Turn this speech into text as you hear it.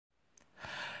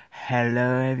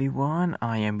Hello everyone,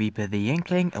 I am Reaper the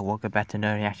Inkling and welcome back to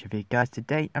another reaction video. Guys,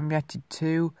 today I'm reacting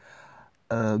to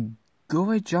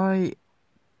Gojira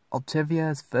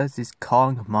Octavia's versus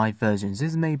Kong My Versions.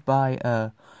 This is made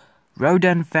by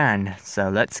Rodan Fan, so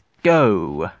let's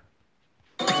go!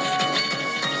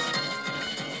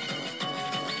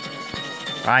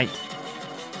 Right,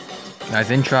 nice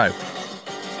intro.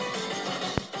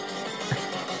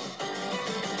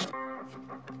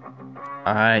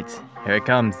 Alright, here it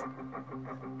comes.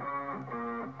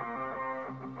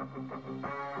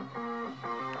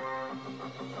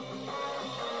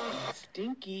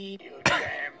 Stinky, you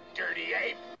damn dirty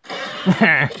ape!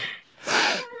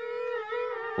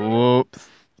 Whoops.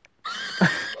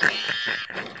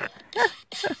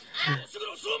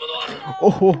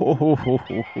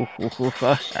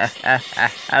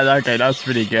 Okay, that's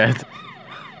pretty good.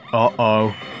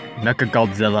 Uh-oh. Mecha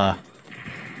Godzilla.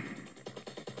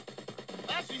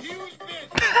 That's a huge bit!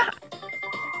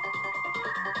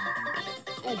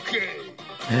 Okay.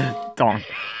 Donk.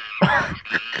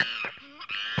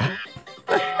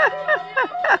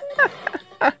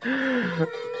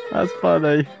 That's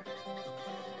funny.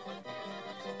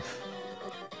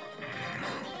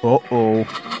 Uh-oh.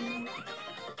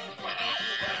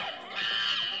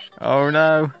 Oh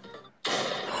no.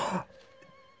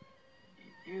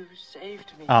 You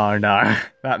saved me. Oh no,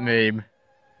 that meme.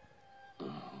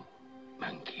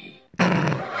 Monkey.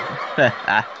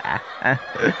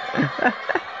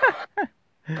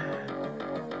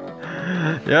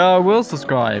 Yeah, I will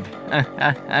subscribe.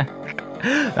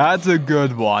 That's a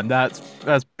good one. That's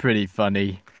pretty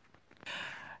funny.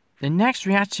 The next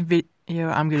reaction video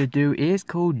I'm gonna do is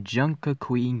called Junker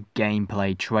Queen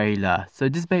gameplay trailer. So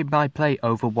this is made by Play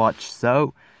Overwatch.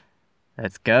 So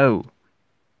let's go.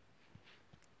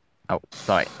 Oh,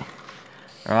 sorry.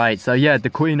 Alright, so yeah, the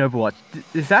Queen Overwatch.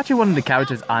 This is actually one of the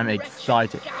characters I'm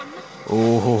excited.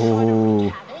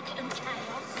 Oh.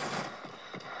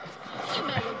 You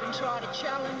may even try to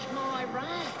challenge my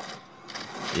rank.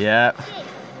 Yep.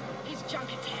 This is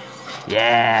Junkertown.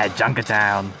 Yeah,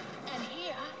 Junkertown. And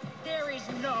here, there is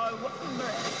no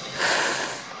mercy.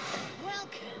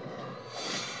 Welcome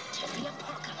to the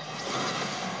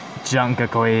apocalypse. Junker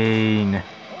Queen.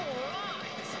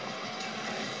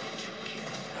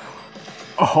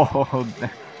 Oh,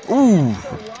 ooh.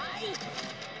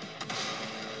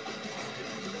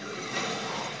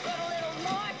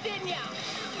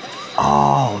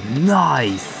 Oh,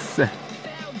 nice.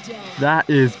 That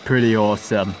is pretty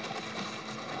awesome.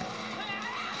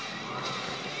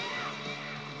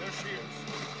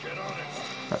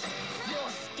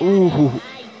 Ooh.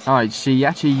 Alright, she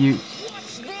actually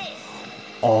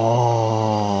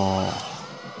Oh.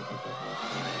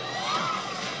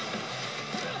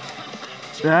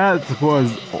 That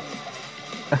was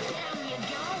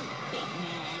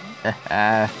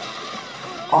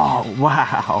oh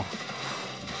wow.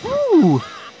 Woo.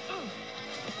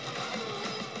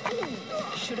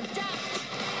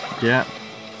 Yeah.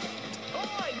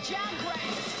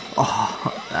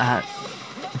 Oh, that.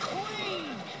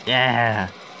 Yeah.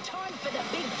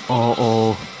 Oh.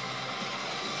 Oh.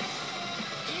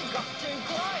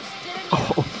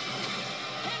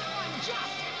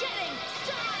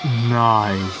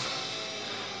 Nice.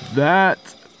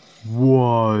 That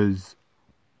was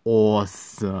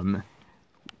awesome.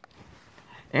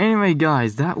 Anyway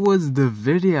guys, that was the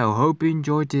video. Hope you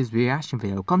enjoyed this reaction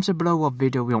video. Comment below what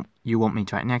video you want me to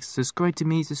try next. Subscribe to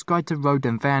me, subscribe to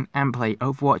Rodan Fan and Play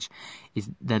Overwatch.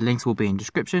 The links will be in the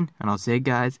description. And I'll see you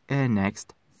guys in the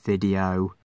next video.